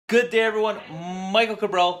Good day, everyone. Michael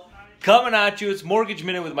Cabral coming at you. It's Mortgage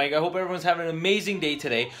Minute with Mike. I hope everyone's having an amazing day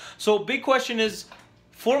today. So big question is,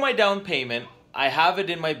 for my down payment, I have it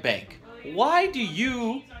in my bank. Why do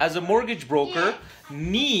you, as a mortgage broker,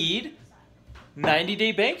 need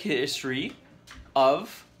 90-day bank history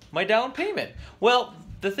of my down payment? Well,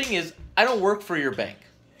 the thing is, I don't work for your bank.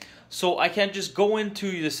 So I can't just go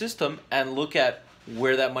into the system and look at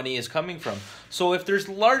where that money is coming from. So if there's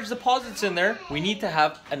large deposits in there, we need to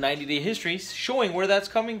have a 90-day history showing where that's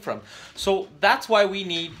coming from. So that's why we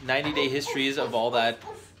need 90-day histories of all that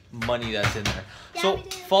money that's in there. So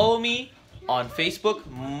follow me on Facebook,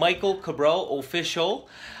 Michael Cabral Official.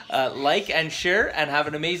 Like and share, and have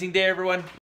an amazing day, everyone.